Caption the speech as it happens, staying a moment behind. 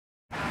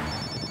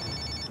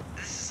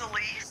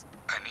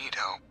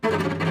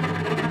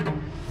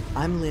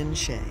I'm Lynn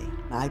Shay.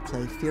 I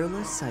play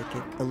fearless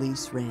psychic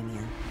Elise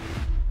Rainier.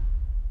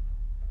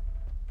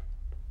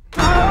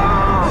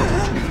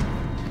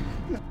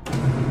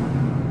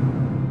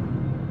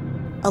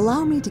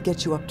 Allow me to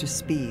get you up to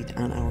speed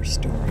on our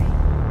story.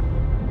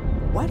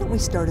 Why don't we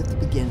start at the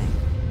beginning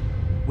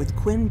with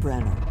Quinn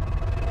Brenner,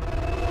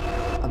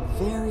 a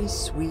very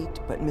sweet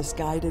but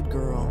misguided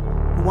girl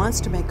who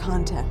wants to make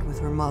contact with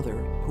her mother,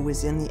 who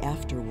is in the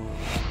afterworld.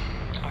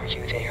 Are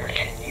you there?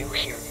 Can you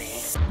hear me?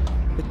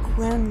 But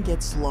Quinn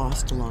gets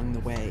lost along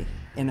the way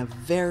in a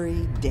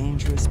very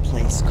dangerous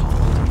place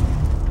called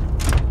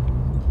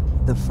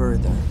the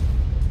Further.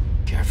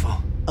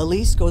 Careful.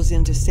 Elise goes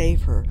in to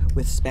save her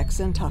with Specs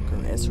and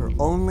Tucker as her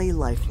only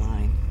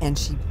lifeline, and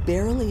she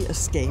barely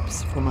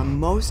escapes from a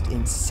most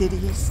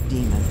insidious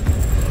demon.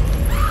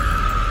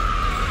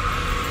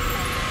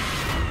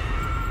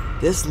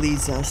 This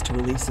leads us to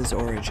Elise's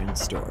origin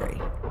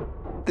story.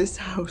 This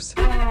house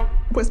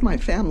was my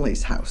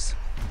family's house.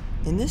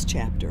 In this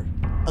chapter,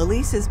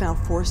 Elise is now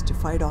forced to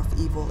fight off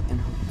evil in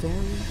her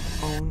very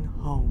own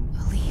home.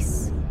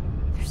 Elise,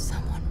 there's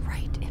someone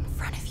right in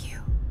front of you.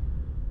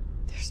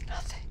 There's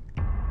nothing.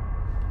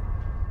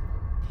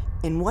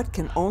 In what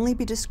can only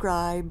be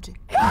described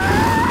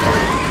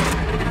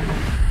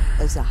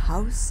as a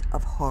house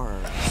of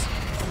horrors.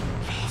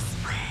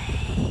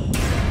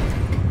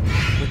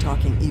 We're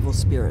talking evil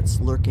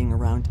spirits lurking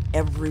around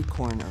every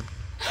corner.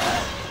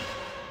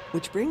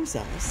 Which brings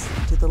us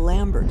to the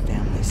Lambert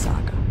family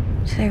saga.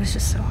 Today was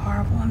just so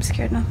horrible. I'm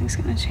scared nothing's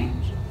gonna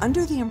change.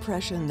 Under the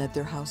impression that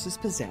their house is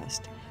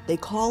possessed, they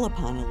call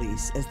upon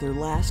Elise as their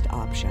last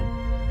option.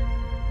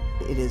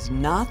 It is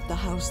not the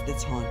house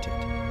that's haunted.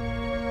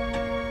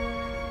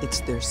 It's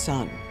their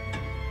son,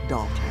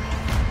 Dalton.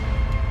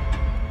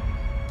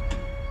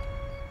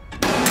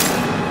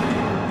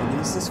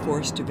 Elise is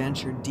forced to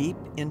venture deep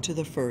into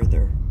the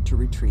Further to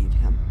retrieve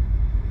him.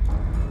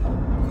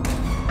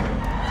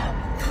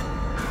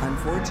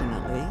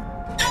 Unfortunately,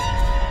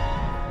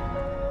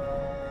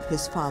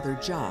 his father,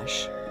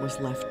 Josh, was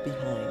left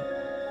behind.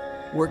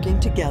 Working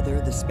together,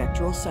 the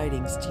Spectral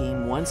Sightings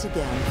team once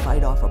again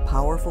fight off a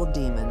powerful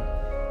demon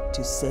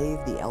to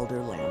save the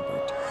elder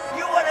Lambert.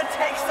 You want to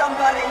take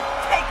somebody?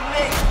 Take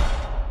me!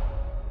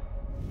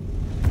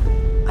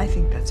 I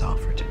think that's all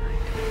for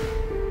tonight.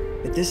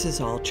 But this is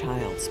all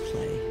child's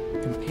play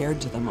compared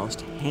to the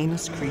most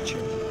heinous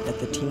creature that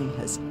the team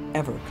has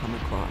ever come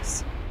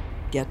across.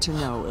 Get to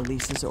know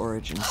Elise's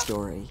origin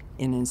story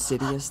in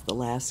Insidious: The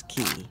Last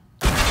Key.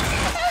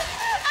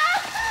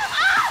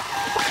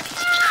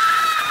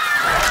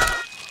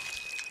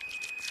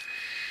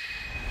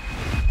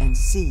 And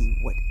see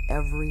what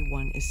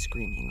everyone is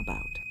screaming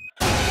about.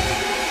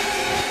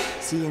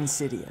 See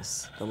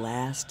Insidious: The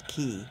Last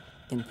Key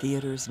in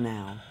theaters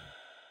now.